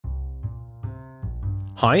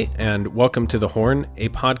Hi, and welcome to The Horn, a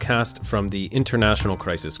podcast from the International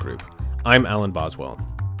Crisis Group. I'm Alan Boswell.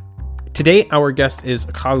 Today, our guest is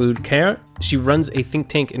Khaloud Khair. She runs a think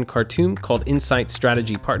tank in Khartoum called Insight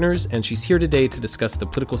Strategy Partners, and she's here today to discuss the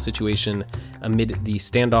political situation amid the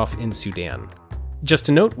standoff in Sudan. Just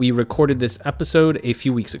a note, we recorded this episode a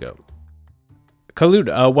few weeks ago.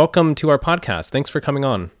 Khaloud, welcome to our podcast. Thanks for coming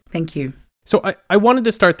on. Thank you. So I wanted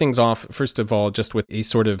to start things off, first of all, just with a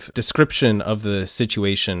sort of description of the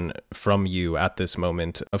situation from you at this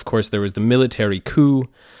moment. Of course, there was the military coup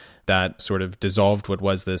that sort of dissolved what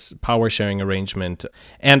was this power-sharing arrangement.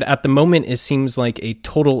 And at the moment, it seems like a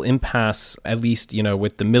total impasse, at least,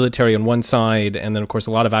 with the military on one side, and then, of course,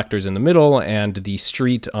 a lot of actors in the middle, and the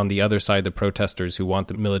street on the other side, the protesters who want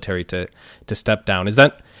the military to step down. Is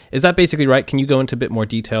that basically right? Can you go into a bit more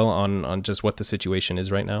detail on just what the situation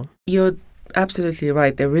is right now? You're absolutely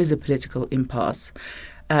right. There is a political impasse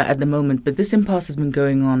at the moment, but this impasse has been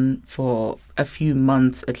going on for a few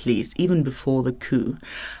months at least, even before the coup,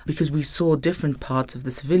 because we saw different parts of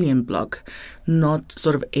the civilian bloc not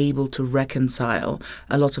sort of able to reconcile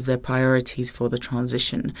a lot of their priorities for the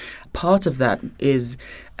transition. Part of that is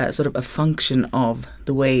sort of a function of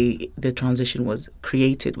the way the transition was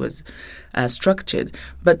created, was structured,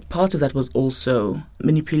 but part of that was also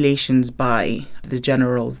manipulations by the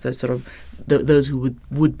generals, the sort of those who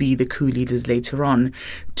would be the coup leaders later on,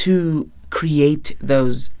 to create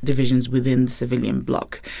those divisions within the civilian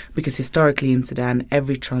bloc. Because historically in Sudan,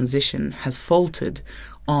 every transition has faltered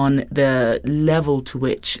on the level to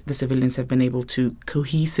which the civilians have been able to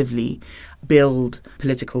cohesively build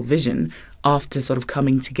political vision after sort of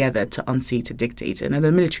coming together to unseat a dictator. Now,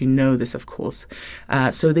 the military know this, of course.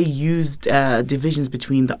 So they used divisions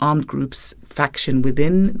between the armed groups, faction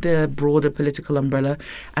within the broader political umbrella,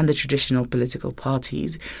 and the traditional political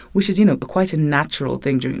parties, which is, quite a natural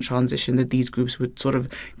thing during transition, that these groups would sort of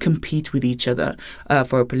compete with each other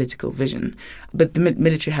for a political vision. But the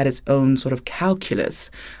military had its own sort of calculus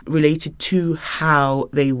related to how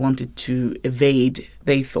they wanted to evade,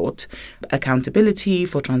 they thought, accountability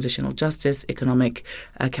for transitional justice, economic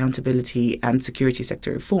accountability, and security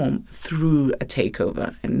sector reform through a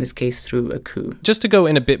takeover, in this case through a coup. Just to go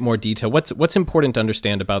in a bit more detail, what's important to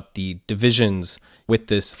understand about the divisions with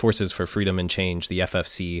this Forces for Freedom and Change, the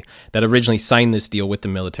FFC, that originally signed this deal with the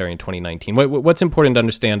military in 2019? What's important to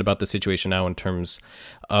understand about the situation now in terms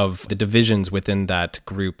of the divisions within that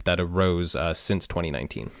group that arose since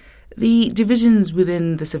 2019? The divisions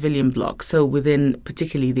within the civilian bloc, so within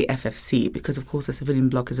particularly the FFC, because of course the civilian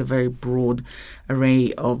bloc is a very broad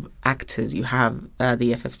array of actors. You have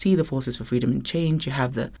the FFC, the Forces for Freedom and Change. You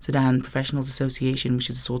have the Sudan Professionals Association, which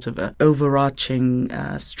is sort of an overarching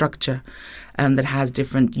structure that has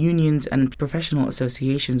different unions and professional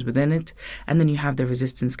associations within it. And then you have the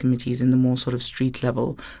resistance committees in the more sort of street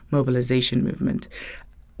level mobilization movement.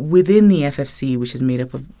 Within the FFC, which is made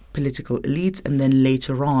up of political elites, and then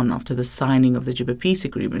later on, after the signing of the Juba Peace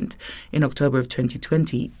Agreement in October of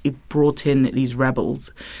 2020, it brought in these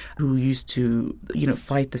rebels who used to,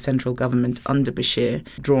 fight the central government under Bashir,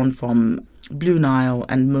 drawn from Blue Nile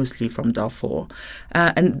and mostly from Darfur.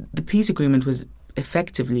 And the peace agreement was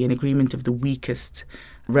effectively an agreement of the weakest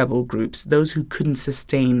rebel groups, those who couldn't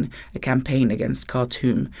sustain a campaign against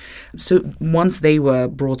Khartoum. So once they were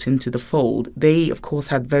brought into the fold, they, of course,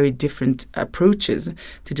 had very different approaches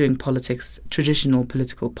to doing politics, traditional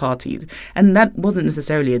political parties. And that wasn't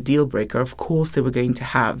necessarily a deal breaker. Of course, they were going to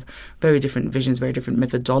have very different visions, very different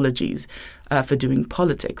methodologies for doing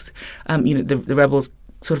politics. The rebels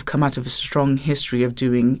sort of come out of a strong history of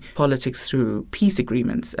doing politics through peace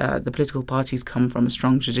agreements. The political parties come from a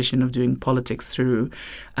strong tradition of doing politics through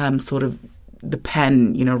sort of the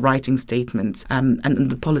pen, writing statements, and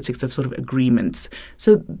the politics of sort of agreements.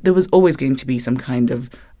 So there was always going to be some kind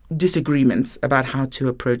of disagreements about how to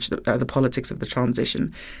approach the politics of the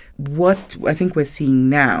transition. What I think we're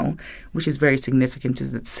seeing now, which is very significant,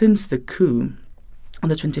 is that since the coup on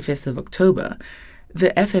the 25th of October,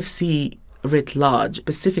 the FFC writ large,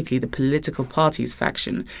 specifically the political parties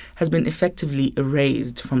faction, has been effectively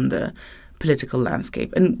erased from the political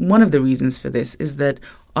landscape. And one of the reasons for this is that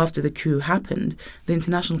after the coup happened, the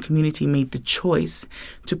international community made the choice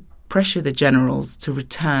to pressure the generals to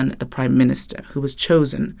return the prime minister who was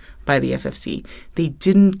chosen by the FFC. They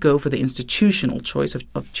didn't go for the institutional choice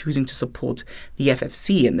of choosing to support the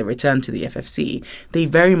FFC and the return to the FFC. They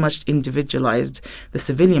very much individualized the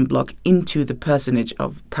civilian bloc into the personage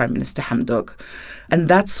of Prime Minister Hamdok. And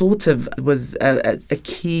that sort of was a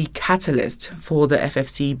key catalyst for the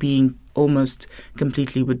FFC being almost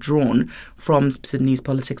completely withdrawn from Sudanese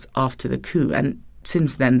politics after the coup. And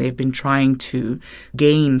since then, they've been trying to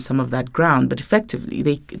gain some of that ground, but effectively,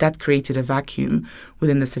 that created a vacuum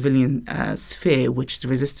within the civilian sphere, which the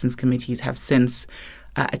resistance committees have since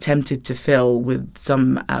attempted to fill with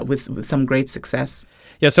some great success.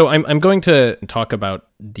 Yeah, so I'm going to talk about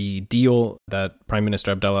the deal that Prime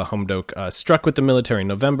Minister Abdallah Hamdok struck with the military in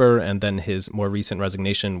November, and then his more recent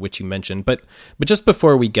resignation, which you mentioned. But just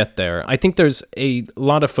before we get there, I think there's a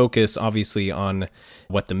lot of focus, obviously, on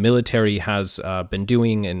what the military has been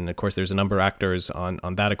doing, and of course, there's a number of actors on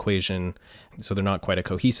that equation, so they're not quite a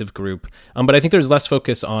cohesive group. But I think there's less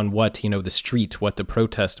focus on what the street, what the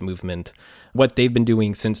protest movement, what they've been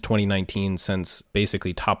doing since 2019, since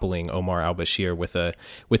basically toppling Omar al-Bashir with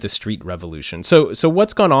a street revolution. So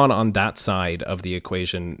what's gone on that side of the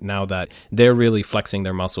equation now that they're really flexing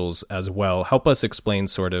their muscles as well? Help us explain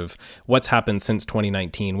sort of what's happened since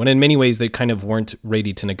 2019, when in many ways they kind of weren't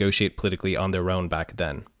ready to negotiate politically on their own back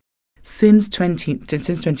then. Since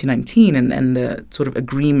 2019 and the sort of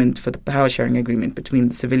agreement for the power sharing agreement between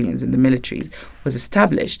the civilians and the militaries was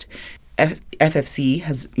established, FFC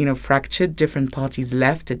has, fractured. Different parties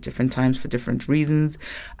left at different times for different reasons.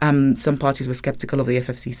 Some parties were skeptical of the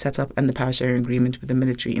FFC setup and the power sharing agreement with the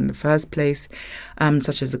military in the first place,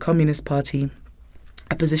 such as the Communist Party,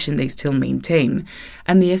 a position they still maintain.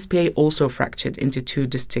 And the SPA also fractured into two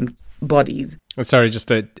distinct bodies. Sorry, just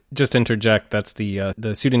to interject, that's the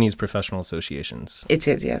Sudanese professional associations. It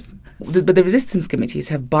is, yes. But the resistance committees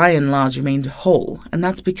have by and large remained whole, and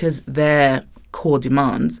that's because their core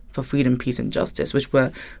demands for freedom, peace and justice, which were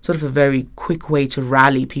sort of a very quick way to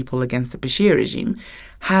rally people against the Bashir regime,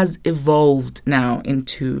 has evolved now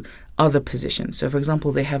into other positions. So, for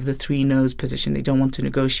example, they have the three no's position. They don't want to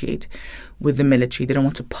negotiate with the military. They don't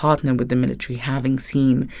want to partner with the military, having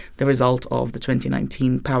seen the result of the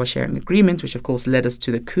 2019 power sharing agreement, which, of course, led us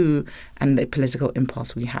to the coup and the political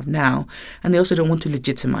impasse we have now. And they also don't want to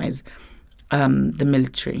legitimize the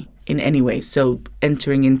military in any way. So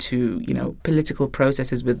entering into, political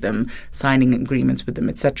processes with them, signing agreements with them,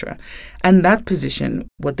 etc. And that position,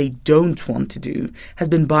 what they don't want to do, has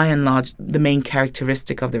been by and large the main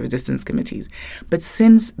characteristic of the resistance committees. But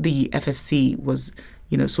since the FFC was,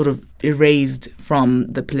 sort of erased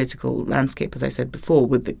from the political landscape, as I said before,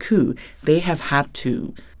 with the coup, they have had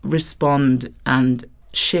to respond and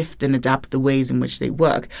shift and adapt the ways in which they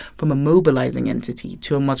work from a mobilizing entity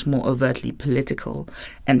to a much more overtly political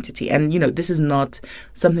entity. And, this is not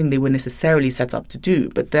something they were necessarily set up to do,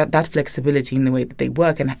 but that flexibility in the way that they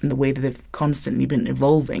work and the way that they've constantly been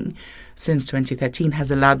evolving since 2013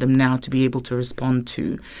 has allowed them now to be able to respond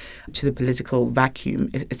to the political vacuum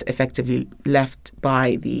effectively left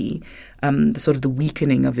by the sort of the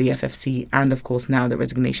weakening of the FFC and, of course, now the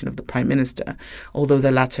resignation of the Prime Minister, although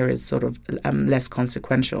the latter is sort of less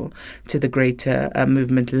consequential to the greater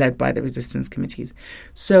movement led by the resistance committees.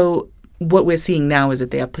 So what we're seeing now is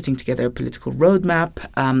that they are putting together a political roadmap,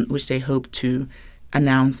 which they hope to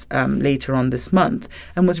announce later on this month.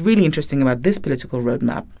 And what's really interesting about this political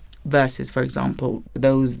roadmap versus, for example,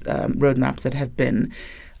 those roadmaps that have been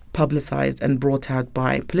publicized and brought out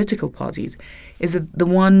by political parties is that the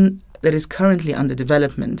one that is currently under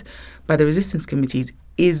development by the resistance committees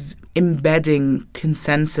is embedding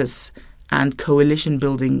consensus and coalition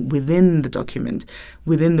building within the document,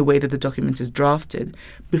 within the way that the document is drafted,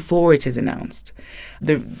 before it is announced.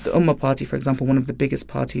 The Ummah Party, for example, one of the biggest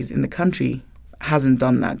parties in the country, hasn't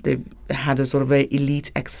done that. They've had a sort of very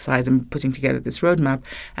elite exercise in putting together this roadmap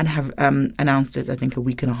and have announced it, I think, a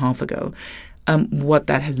week and a half ago. What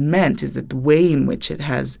that has meant is that the way in which it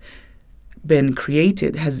has been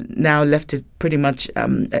created has now left it pretty much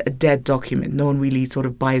a dead document. No one really sort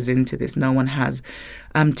of buys into this. No one has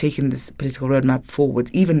taken this political roadmap forward,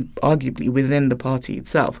 even arguably within the party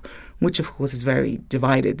itself, which of course is very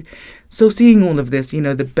divided. So seeing all of this,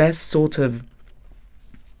 the best sort of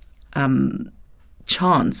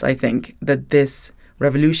chance, I think, that this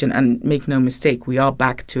revolution, and make no mistake, we are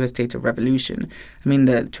back to a state of revolution. I mean,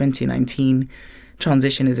 the 2019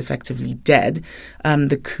 transition is effectively dead.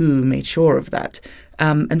 The coup made sure of that.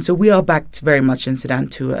 And so we are back very much in Sudan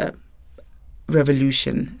to a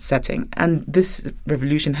revolution setting. And this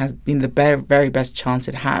revolution has, the very best chance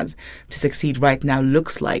it has to succeed right now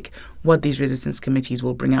looks like what these resistance committees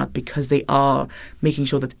will bring out, because they are making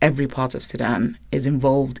sure that every part of Sudan is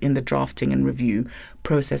involved in the drafting and review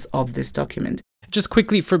process of this document. Just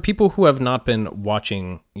quickly, for people who have not been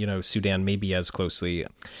watching, Sudan maybe as closely,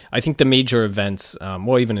 I think the major events,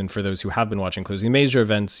 for those who have been watching closely, major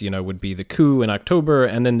events, would be the coup in October,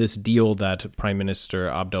 and then this deal that Prime Minister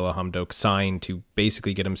Abdullah Hamdok signed to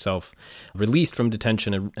basically get himself released from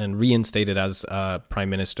detention and reinstated as Prime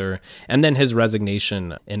Minister, and then his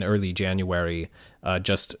resignation in early January,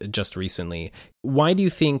 just recently. Why do you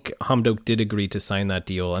think Hamdok did agree to sign that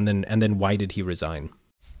deal, and then why did he resign?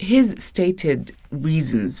 His stated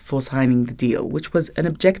reasons for signing the deal, which was an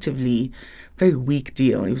objectively very weak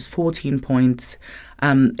deal, it was 14 points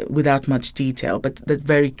without much detail, but that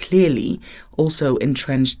very clearly also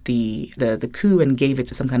entrenched the coup and gave it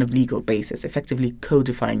some kind of legal basis, effectively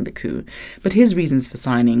codifying the coup. But his reasons for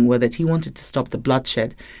signing were that he wanted to stop the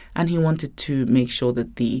bloodshed, and he wanted to make sure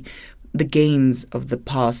that the gains of the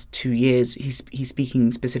past 2 years, he's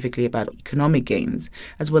speaking specifically about economic gains,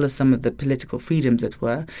 as well as some of the political freedoms that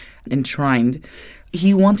were enshrined.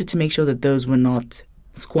 He wanted to make sure that those were not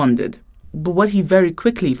squandered. But what he very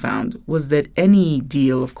quickly found was that any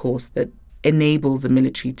deal, of course, that enables the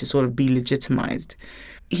military to sort of be legitimized,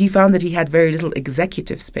 he found that he had very little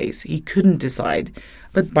executive space. He couldn't decide.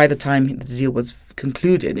 But by the time the deal was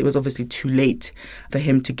concluded, it was obviously too late for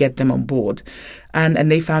him to get them on board. And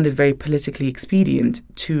they found it very politically expedient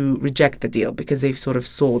to reject the deal because they sort of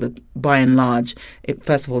saw that, by and large,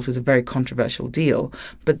 first of all, it was a very controversial deal.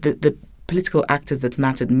 But the political actors that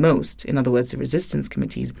mattered most, in other words, the resistance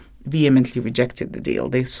committees, vehemently rejected the deal.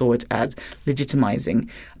 They saw it as legitimizing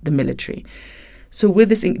the military. So with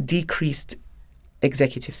this decreased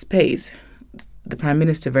executive space, the Prime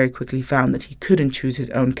Minister very quickly found that he couldn't choose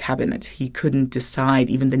his own cabinet. He couldn't decide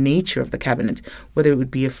even the nature of the cabinet, whether it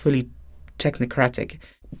would be a fully technocratic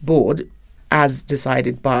board as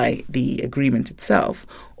decided by the agreement itself,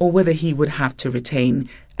 or whether he would have to retain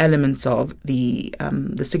elements of the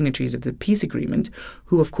signatories of the peace agreement,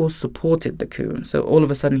 who of course supported the coup. So all of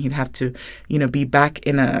a sudden he'd have to, be back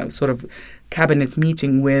in a sort of cabinet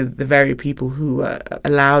meeting with the very people who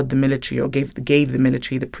allowed the military or gave the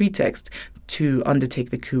military the pretext to undertake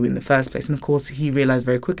the coup in the first place. And of course, he realized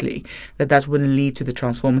very quickly that wouldn't lead to the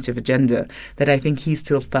transformative agenda that I think he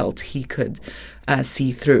still felt he could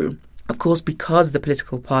see through. Of course, because the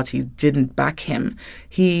political parties didn't back him,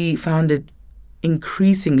 he found it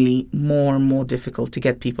increasingly more and more difficult to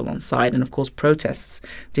get people on side. And of course, protests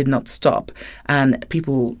did not stop. And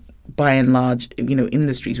people, by and large, in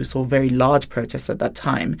the streets, we saw very large protests at that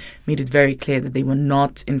time, made it very clear that they were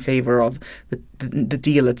not in favor of the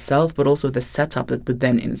deal itself, but also the setup that would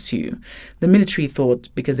then ensue. The military thought,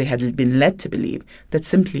 because they had been led to believe, that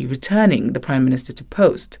simply returning the Prime Minister to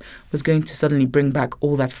post was going to suddenly bring back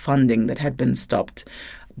all that funding that had been stopped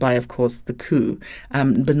by, of course, the coup,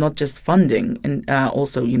 but not just funding, and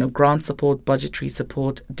also, grant support, budgetary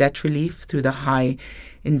support, debt relief through the High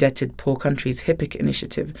Indebted Poor Countries HIPC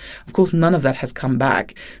initiative. Of course, none of that has come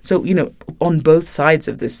back. So, on both sides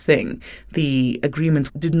of this thing, the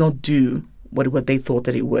agreement did not do what they thought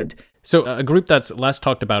that it would. So a group that's less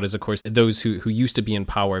talked about is, of course, those who used to be in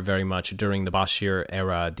power very much during the Bashir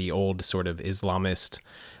era, the old sort of Islamist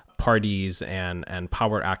parties and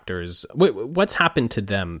power actors. What's happened to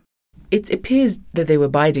them? It appears that they were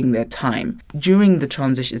biding their time. During the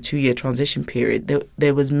 2-year transition period,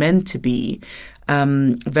 there was meant to be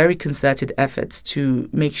very concerted efforts to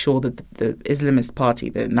make sure that the Islamist party,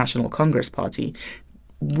 the National Congress Party,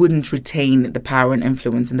 wouldn't retain the power and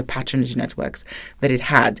influence and the patronage networks that it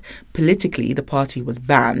had. Politically, the party was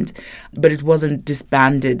banned, but it wasn't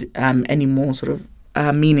disbanded any more sort of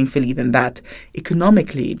meaningfully than that.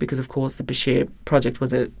 Economically, because of course the Bashir project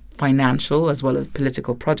was a financial as well as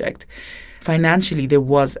political project. Financially, there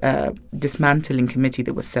was a dismantling committee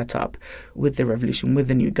that was set up with the revolution, with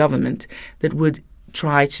the new government, that would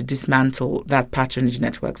try to dismantle that patronage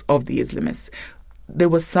networks of the Islamists. There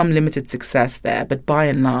was some limited success there, but by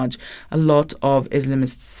and large, a lot of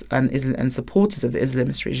Islamists and supporters of the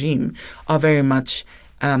Islamist regime are very much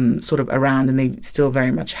sort of around, and they still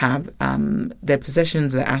very much have their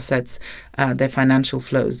possessions, their assets, their financial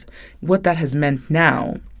flows. What that has meant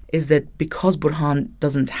now is that because Burhan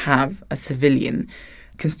doesn't have a civilian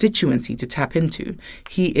constituency to tap into,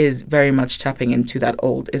 he is very much tapping into that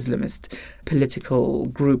old Islamist political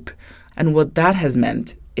group. And what that has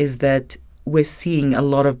meant is that we're seeing a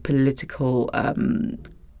lot of political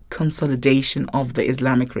consolidation of the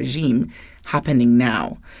Islamic regime happening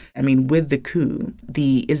now. I mean, with the coup,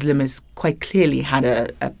 the Islamists quite clearly had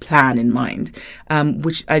a plan in mind,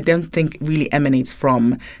 which I don't think really emanates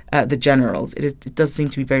from the generals. It does seem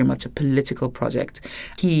to be very much a political project.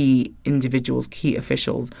 Key individuals, key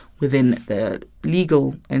officials within the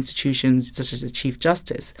legal institutions, such as the Chief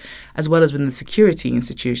Justice, as well as within the security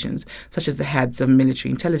institutions, such as the heads of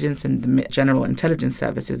military intelligence and the general intelligence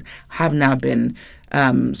services, have now been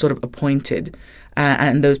sort of appointed,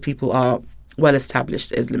 and those people are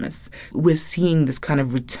well-established Islamists. We're seeing this kind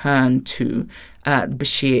of return to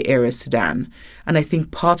Bashir-era Sudan. And I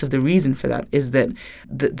think part of the reason for that is that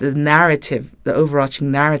the narrative, the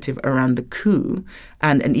overarching narrative around the coup,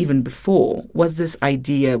 and even before, was this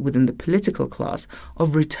idea within the political class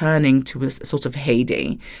of returning to a sort of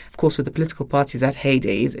heyday. Of course, with the political parties, that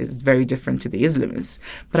heyday is very different to the Islamists.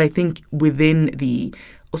 But I think within the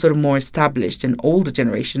sort of more established and older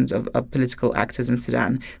generations of political actors in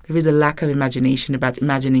Sudan, there is a lack of imagination about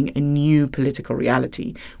imagining a new political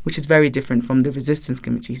reality, which is very different from the resistance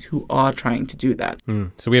committees who are trying to do that.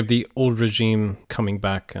 So we have the old regime coming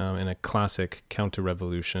back in a classic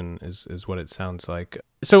counter-revolution is what it sounds like.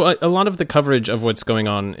 So a lot of the coverage of what's going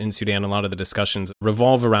on in Sudan, a lot of the discussions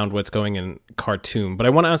revolve around what's going in Khartoum. But I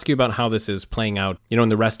want to ask you about how this is playing out, in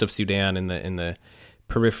the rest of Sudan, in the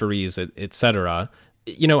peripheries, et cetera.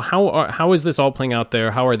 How is this all playing out there?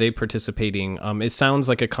 How are they participating? It sounds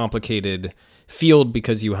like a complicated field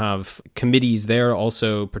because you have committees there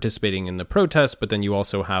also participating in the protests, but then you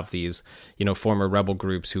also have these, former rebel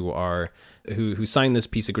groups who signed this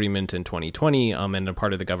peace agreement in 2020 and are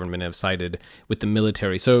part of the government, have sided with the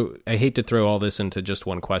military. So I hate to throw all this into just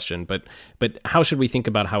one question, but how should we think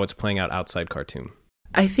about how it's playing out outside Khartoum?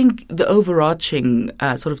 I think the overarching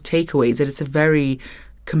sort of takeaway is that it's a very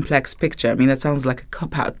complex picture. I mean, that sounds like a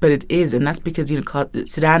cop-out, but it is. And that's because,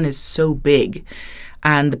 Sudan is so big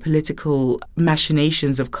and the political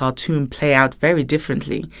machinations of Khartoum play out very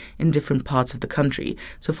differently in different parts of the country.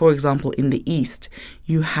 So, for example, in the east,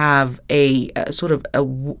 you have a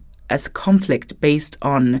conflict based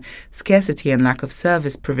on scarcity and lack of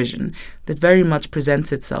service provision that very much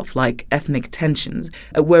presents itself like ethnic tensions.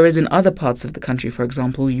 Whereas in other parts of the country, for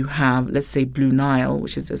example, you have, let's say, Blue Nile,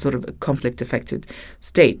 which is a sort of a conflict-affected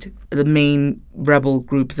state. The main rebel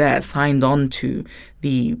group there signed on to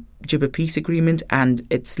the Juba Peace Agreement, and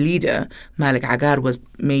its leader, Malik Agar, was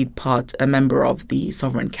made a member of the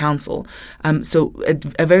Sovereign Council. So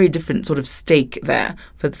a very different sort of stake there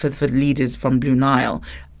for leaders from Blue Nile.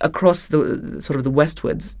 Across the sort of the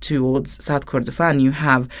westwards towards South Kordofan, you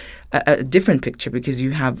have a different picture because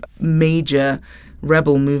you have major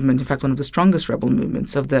rebel movement, in fact, one of the strongest rebel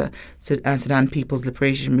movements of the Sudan People's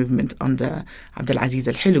Liberation Movement under Abdelaziz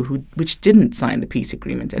al-Hilu, which didn't sign the peace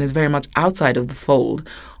agreement and is very much outside of the fold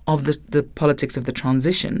of the politics of the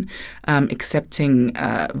transition, accepting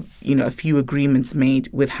a few agreements made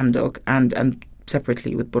with Hamdok and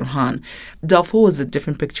separately with Burhan. Darfur is a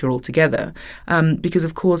different picture altogether because,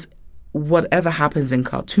 of course, whatever happens in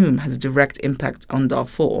Khartoum has a direct impact on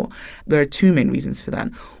Darfur. There are two main reasons for that.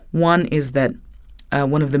 One is that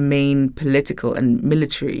one of the main political and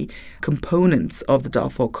military components of the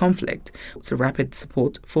Darfur conflict, so Rapid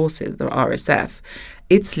Support Forces, the RSF,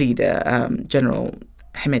 its leader, General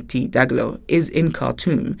Hemeti Daglo, is in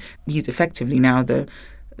Khartoum. He's effectively now the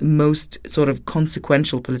most sort of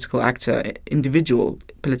consequential individual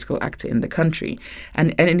political actor in the country.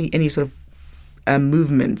 And any sort of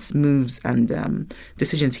moves and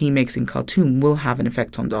decisions he makes in Khartoum will have an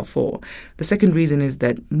effect on Darfur. The second reason is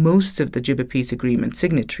that most of the Juba Peace Agreement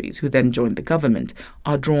signatories who then joined the government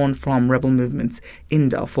are drawn from rebel movements in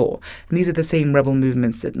Darfur. And these are the same rebel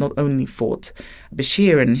movements that not only fought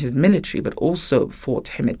Bashir and his military, but also fought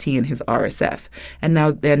Hemeti and his RSF. And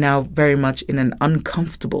now they're very much in an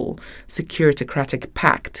uncomfortable securitocratic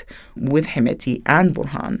pact with Hemeti and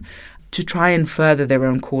Burhan to try and further their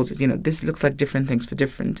own causes. This looks like different things for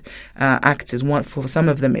different actors. For some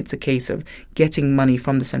of them, it's a case of getting money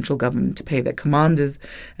from the central government to pay their commanders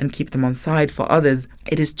and keep them on side. For others,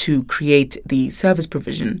 it is to create the service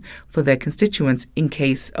provision for their constituents in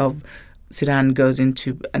case of Sudan goes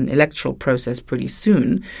into an electoral process pretty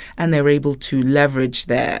soon, and they're able to leverage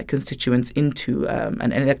their constituents into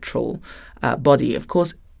an electoral body. Of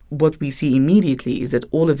course, what we see immediately is that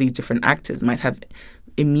all of these different actors might have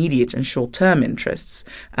immediate and short-term interests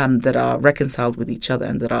that are reconciled with each other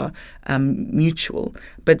and that are mutual.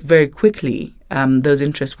 But very quickly, those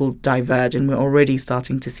interests will diverge, and we're already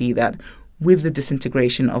starting to see that with the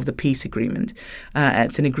disintegration of the peace agreement.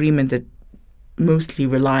 It's an agreement that mostly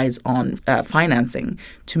relies on financing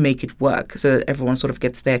to make it work, so that everyone sort of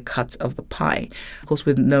gets their cut of the pie. Of course,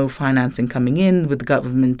 with no financing coming in, with the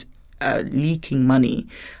government leaking money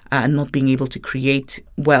and not being able to create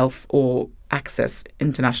wealth or access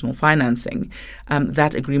international financing,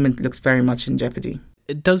 that agreement looks very much in jeopardy.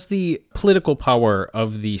 Does the political power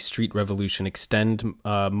of the street revolution extend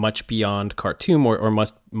much beyond Khartoum or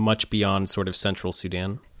much beyond sort of central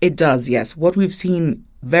Sudan? It does, yes. What we've seen,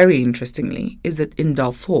 very interestingly, is that in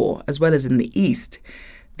Darfur, as well as in the east,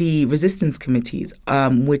 the resistance committees,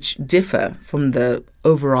 which differ from the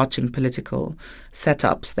overarching political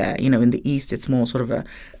setups there. In the East, it's more sort of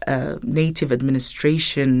a native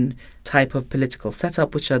administration type of political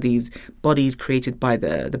setup, which are these bodies created by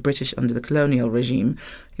the British under the colonial regime.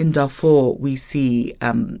 In Darfur, we see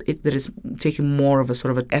that is taking more of a sort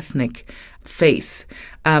of an ethnic face.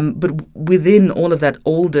 But within all of that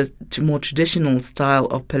older, more traditional style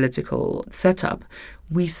of political setup,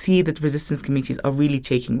 we see that resistance committees are really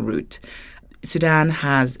taking root. Sudan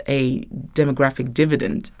has a demographic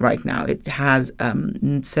dividend right now. It has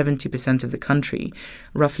 70% of the country,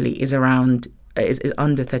 roughly, is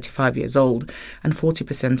under 35 years old, and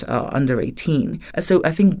 40% are under 18. So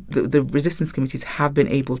I think the resistance committees have been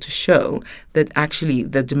able to show that actually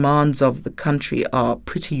the demands of the country are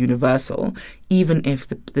pretty universal, even if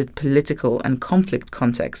the political and conflict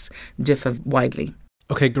contexts differ widely.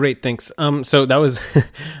 Okay, great, thanks. So that was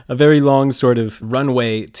a very long sort of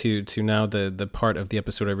runway to now the part of the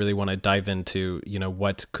episode I really want to dive into,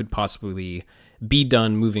 what could possibly be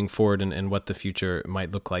done moving forward and what the future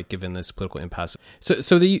might look like given this political impasse.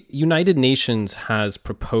 So the United Nations has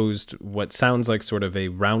proposed what sounds like sort of a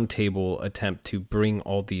roundtable attempt to bring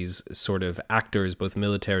all these sort of actors, both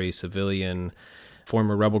military, civilian,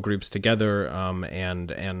 former rebel groups together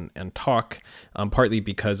and talk, partly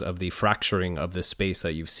because of the fracturing of the space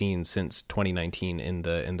that you've seen since 2019 in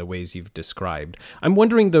the ways you've described. I'm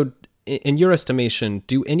wondering, though, in your estimation,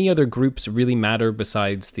 do any other groups really matter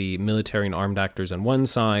besides the military and armed actors on one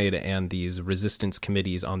side and these resistance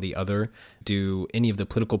committees on the other? Do any of the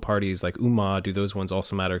political parties like Ummah, do those ones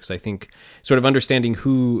also matter? Because I think sort of understanding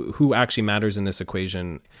who actually matters in this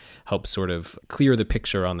equation helps sort of clear the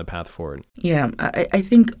picture on the path forward. Yeah, I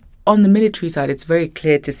think on the military side, it's very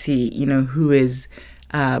clear to see, who is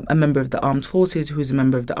a member of the armed forces, who's a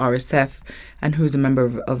member of the RSF, and who's a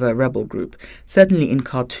member of a rebel group. Certainly in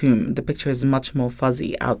Khartoum, the picture is much more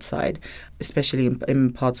fuzzy outside, especially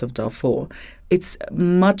in parts of Darfur. It's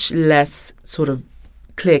much less sort of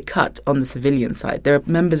clear-cut on the civilian side. There are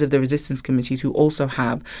members of the resistance committees who also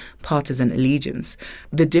have partisan allegiance.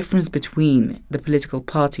 The difference between the political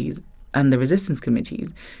parties and the resistance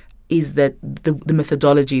committees is that the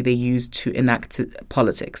methodology they use to enact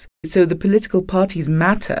politics. So the political parties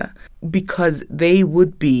matter because they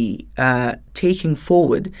would be taking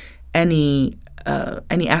forward any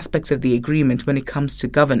aspects of the agreement when it comes to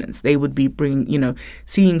governance. They would be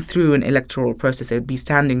seeing through an electoral process. They would be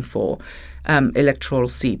standing for electoral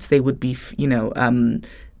seats. They would be,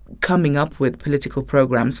 coming up with political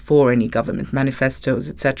programs for any government, manifestos,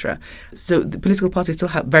 etc. So the political parties still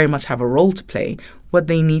very much have a role to play. What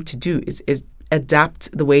they need to do is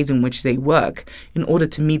adapt the ways in which they work in order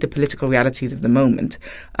to meet the political realities of the moment,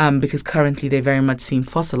 because currently they very much seem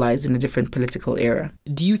fossilized in a different political era.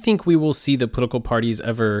 Do you think we will see the political parties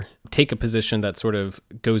ever take a position that sort of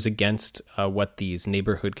goes against what these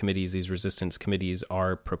neighborhood committees, these resistance committees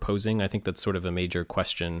are proposing? I think that's sort of a major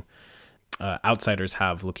question outsiders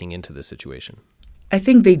have looking into the situation. I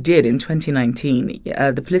think they did in 2019.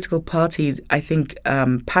 The political parties, I think,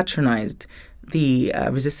 patronized the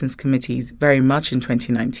resistance committees very much in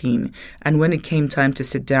 2019. And when it came time to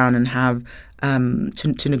sit down and have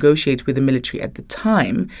to negotiate with the military at the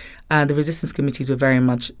time, the resistance committees were very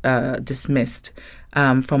much dismissed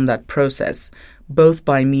from that process, both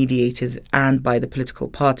by mediators and by the political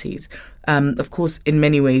parties. Of course, in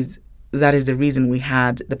many ways, that is the reason we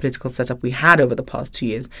had the political setup we had over the past 2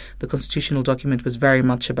 years. The constitutional document was very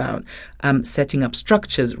much about setting up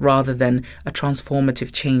structures rather than a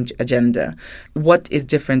transformative change agenda. What is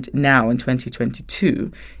different now in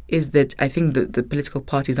 2022 is that I think that the political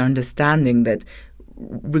parties are understanding that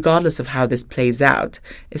regardless of how this plays out,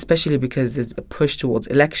 especially because there's a push towards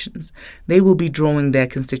elections, they will be drawing their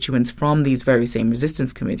constituents from these very same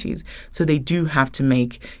resistance committees. So they do have to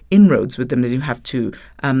make inroads with them. They do have to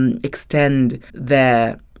extend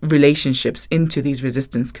their relationships into these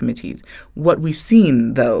resistance committees. What we've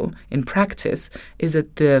seen, though, in practice is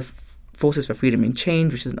that the Forces for Freedom and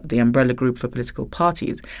Change, which is the umbrella group for political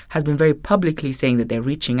parties, has been very publicly saying that they're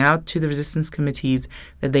reaching out to the resistance committees,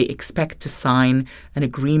 that they expect to sign an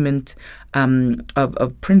agreement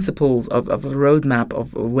of principles, of a roadmap,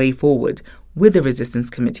 of a way forward with the resistance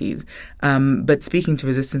committees. But speaking to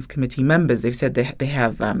resistance committee members, they've said they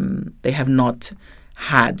have not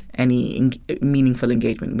had any meaningful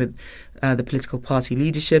engagement with the political party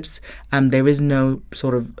leaderships. There is no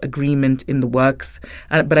sort of agreement in the works,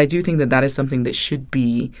 but I do think that is something that should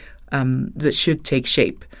take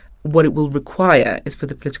shape. What it will require is for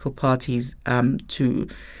the political parties to,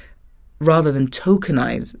 rather than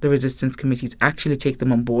tokenize the resistance committees, actually take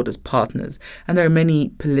them on board as partners. And there are many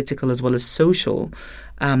political as well as social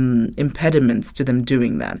impediments to them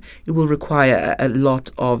doing that. It will require a lot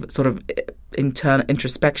of sort of internal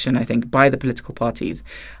introspection, I think, by the political parties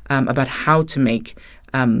about how to make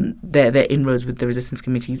their inroads with the resistance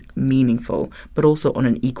committees meaningful, but also on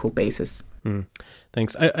an equal basis.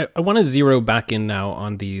 Thanks. I want to zero back in now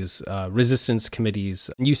on these resistance committees.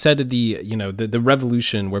 You said the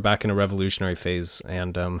revolution, we're back in a revolutionary phase,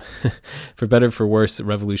 and for better or for worse,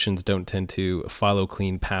 revolutions don't tend to follow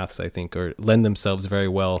clean paths, I think, or lend themselves very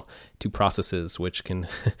well to processes which can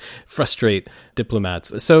frustrate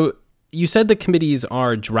diplomats. So you said the committees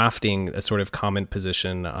are drafting a sort of common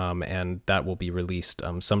position, and that will be released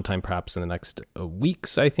sometime perhaps in the next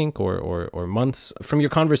weeks, I think, or months. From your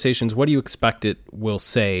conversations, what do you expect it will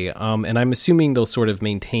say? And I'm assuming they'll sort of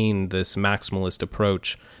maintain this maximalist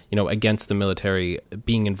approach, against the military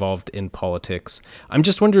being involved in politics. I'm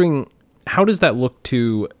just wondering, how does that look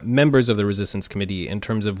to members of the Resistance Committee in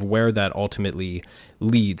terms of where that ultimately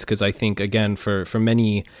leads? Because I think, again, for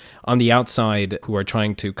many on the outside who are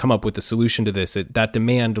trying to come up with a solution to this, that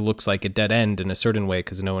demand looks like a dead end in a certain way,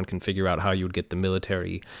 because no one can figure out how you would get the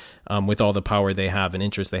military, with all the power they have and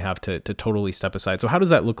interest they have, to totally step aside. So how does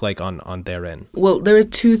that look like on their end? Well, there are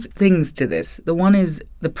two things to this. The one is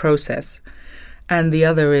the process, and the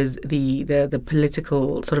other is the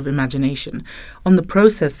political sort of imagination. On the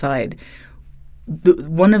process side,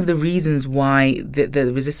 one of the reasons why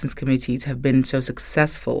the resistance committees have been so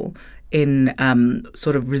successful in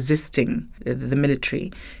sort of resisting the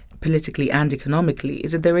military politically and economically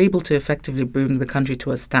is that they're able to effectively bring the country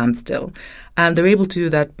to a standstill. And they're able to do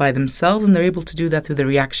that by themselves, and they're able to do that through the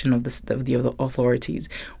reaction of the authorities.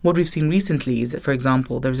 What we've seen recently is that, for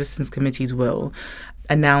example, the resistance committees will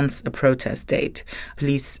announce a protest date.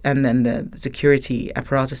 Police and then the security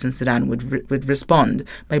apparatus in Sudan would respond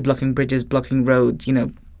by blocking bridges, blocking roads,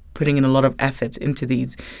 putting in a lot of effort into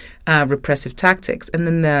these repressive tactics. And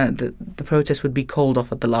then the protest would be called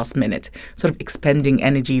off at the last minute, sort of expending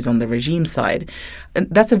energies on the regime side. And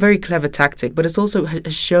that's a very clever tactic, but it's also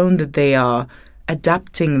has shown that they are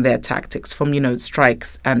adapting their tactics from,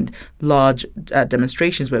 strikes and large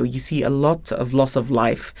demonstrations where you see a lot of loss of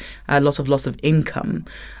life, a lot of loss of income,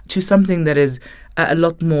 to something that is a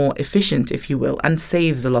lot more efficient, if you will, and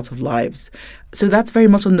saves a lot of lives. So that's very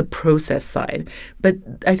much on the process side. But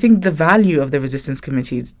I think the value of the resistance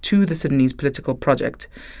committees to the Sudanese political project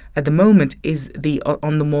at the moment is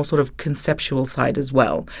on the more sort of conceptual side as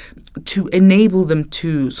well, to enable them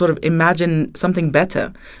to sort of imagine something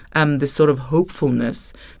better, this sort of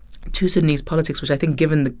hopefulness to Sudanese politics, which I think,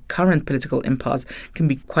 given the current political impasse, can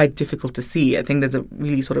be quite difficult to see. I think there's a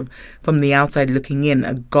really sort of, from the outside looking in,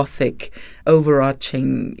 a Gothic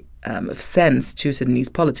overarching sense to Sudanese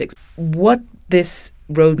politics. What this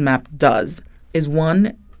roadmap does is,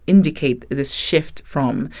 one, indicate this shift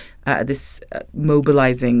from this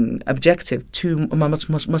mobilizing objective to a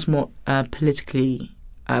much more politically,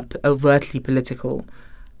 overtly political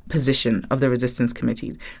position of the resistance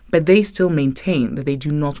committees. But they still maintain that they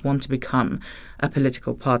do not want to become a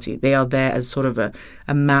political party. They are there as sort of a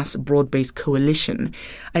mass, broad-based coalition.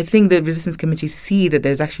 I think the resistance committees see that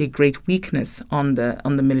there's actually a great weakness on the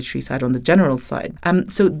military side, on the general side.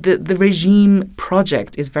 So the regime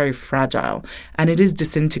project is very fragile, and it is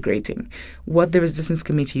disintegrating. What the resistance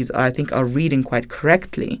committees, I think, are reading quite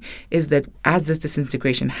correctly is that as this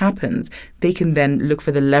disintegration happens, they can then look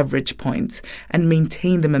for the leverage points and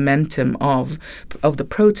maintain the momentum of the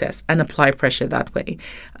protest and apply pressure that way.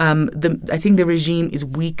 I think the regime is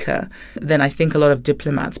weaker than I think a lot of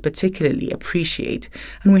diplomats particularly appreciate.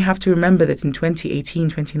 And we have to remember that in 2018,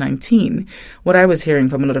 2019, what I was hearing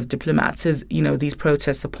from a lot of diplomats is, these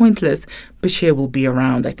protests are pointless. Bashir will be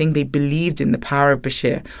around. I think they believed in the power of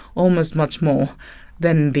Bashir almost much more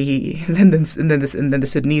than the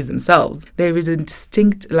Sudanese themselves. There is a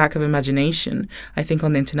distinct lack of imagination, I think,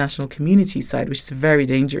 on the international community side, which is very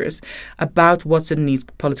dangerous, about what Sudanese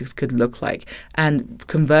politics could look like. And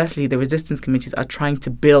conversely, the resistance committees are trying to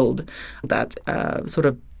build that sort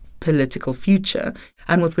of political future.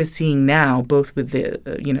 And what we're seeing now, both with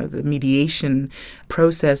the mediation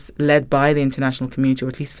process led by the international community, or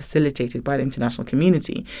at least facilitated by the international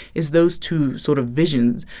community, is those two sort of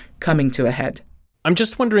visions coming to a head. I'm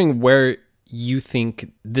just wondering where you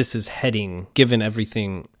think this is heading, given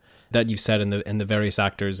everything that you've said and the various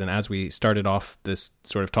actors, and as we started off this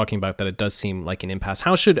sort of talking about that, it does seem like an impasse.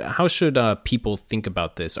 How should people think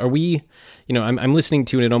about this? Are we, I'm listening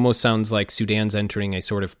to it. It almost sounds like Sudan's entering a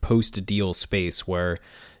sort of post-deal space where,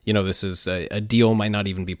 this is a deal might not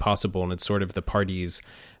even be possible, and it's sort of the parties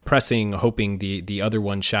pressing, hoping the other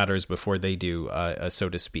one shatters before they do, so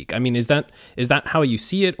to speak. I mean, is that how you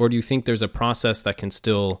see it, or do you think there's a process that can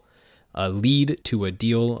still lead to a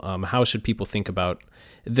deal? How should people think about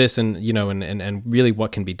this, and really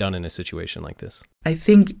what can be done in a situation like this? I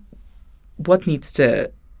think what needs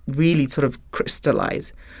to really sort of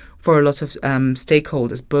crystallize for a lot of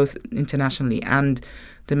stakeholders, both internationally and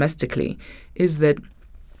domestically, is that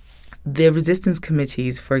the resistance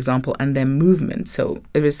committees, for example, and their movement. So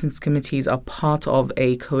the resistance committees are part of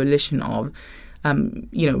a coalition of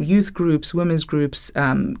youth groups, women's groups,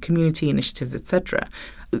 community initiatives, etc.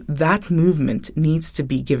 That movement needs to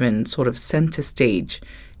be given sort of center stage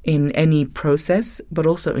in any process, but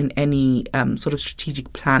also in any sort of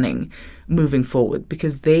strategic planning moving forward,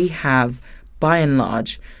 because they have, by and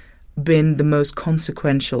large, been the most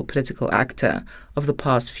consequential political actor of the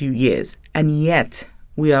past few years. And yet,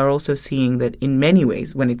 we are also seeing that in many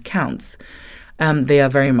ways, when it counts, they are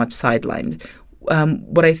very much sidelined.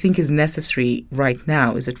 What I think is necessary right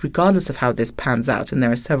now is that regardless of how this pans out, and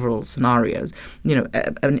there are several scenarios,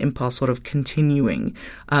 an impasse sort of continuing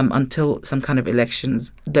until some kind of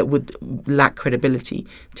elections that would lack credibility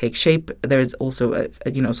take shape. There is also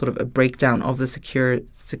sort of a breakdown of the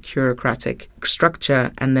securocratic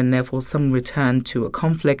structure, and then therefore some return to a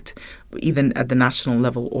conflict, even at the national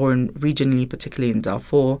level or regionally, particularly in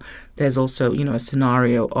Darfur. There's also a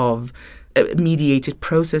scenario of mediated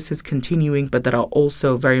processes continuing, but that are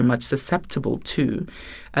also very much susceptible to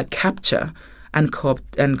capture and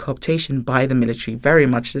cooptation by the military, very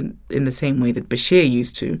much in the same way that Bashir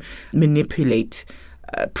used to manipulate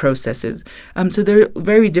processes. So there are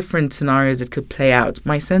very different scenarios that could play out.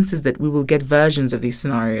 My sense is that we will get versions of these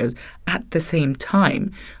scenarios at the same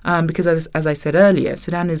time, because as I said earlier,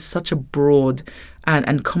 Sudan is such a broad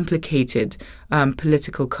and complicated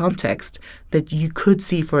political context that you could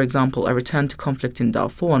see, for example, a return to conflict in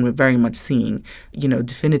Darfur, and we're very much seeing,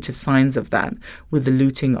 definitive signs of that with the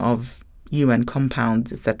looting of UN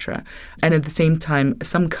compounds, etc. And at the same time,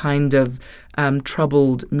 some kind of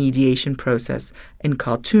troubled mediation process in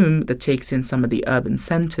Khartoum that takes in some of the urban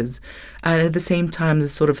centers. And at the same time, the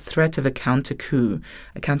sort of threat of a counter coup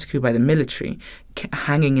by the military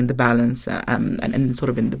hanging in the balance and sort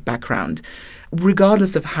of in the background.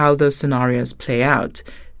 Regardless of how those scenarios play out,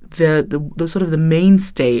 the sort of the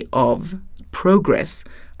mainstay of progress,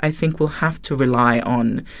 I think, will have to rely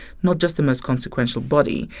on not just the most consequential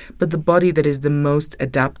body, but the body that is the most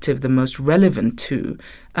adaptive, the most relevant to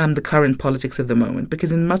the current politics of the moment.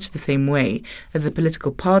 Because in much the same way that the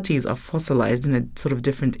political parties are fossilized in a sort of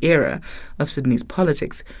different era of Sudanese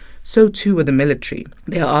politics, so too are the military.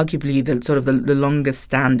 They are arguably the longest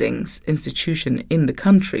standing institution in the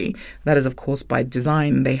country. That is, of course, by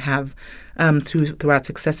design. They have, throughout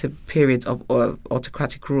successive periods of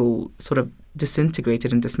autocratic rule, sort of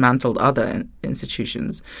disintegrated and dismantled other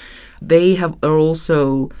institutions. They are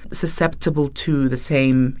also susceptible to the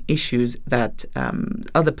same issues that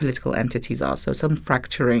other political entities are. So some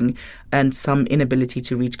fracturing and some inability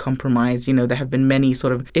to reach compromise. There have been many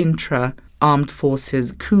sort of intra-armed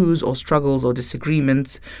forces coups or struggles or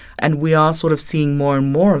disagreements, and we are sort of seeing more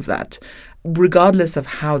and more of that. Regardless of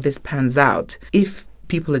how this pans out, if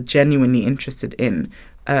people are genuinely interested in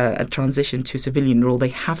a transition to civilian rule, they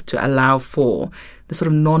have to allow for the sort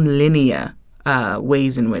of non-linear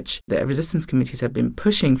ways in which the resistance committees have been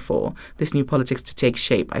pushing for this new politics to take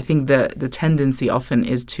shape. I think the tendency often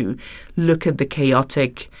is to look at the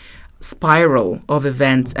chaotic spiral of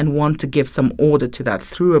events and want to give some order to that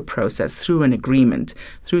through a process, through an agreement,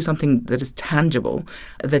 through something that is tangible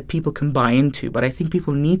that people can buy into. But I think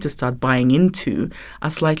people need to start buying into a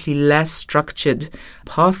slightly less structured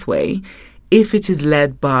pathway if it is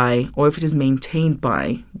led by, or if it is maintained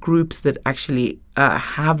by, groups that actually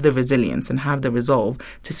have the resilience and have the resolve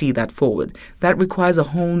to see that forward. That requires a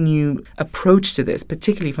whole new approach to this,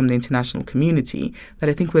 particularly from the international community, that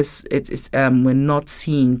I think we're not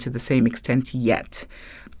seeing to the same extent yet.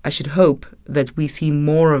 I should hope that we see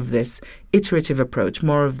more of this iterative approach,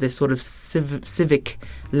 more of this sort of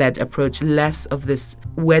civic-led approach, less of this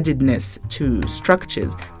weddedness to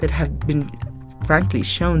structures that have been frankly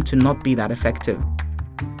shown to not be that effective.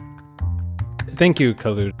 Thank you,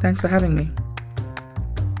 Khaldun. Thanks for having me.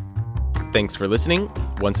 Thanks for listening.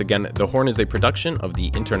 Once again, The Horn is a production of the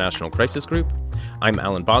International Crisis Group. I'm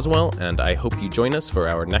Alan Boswell, and I hope you join us for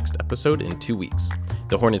our next episode in 2 weeks.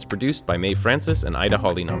 The Horn is produced by Mae Francis and Ida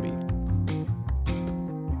Hawley-Nambi.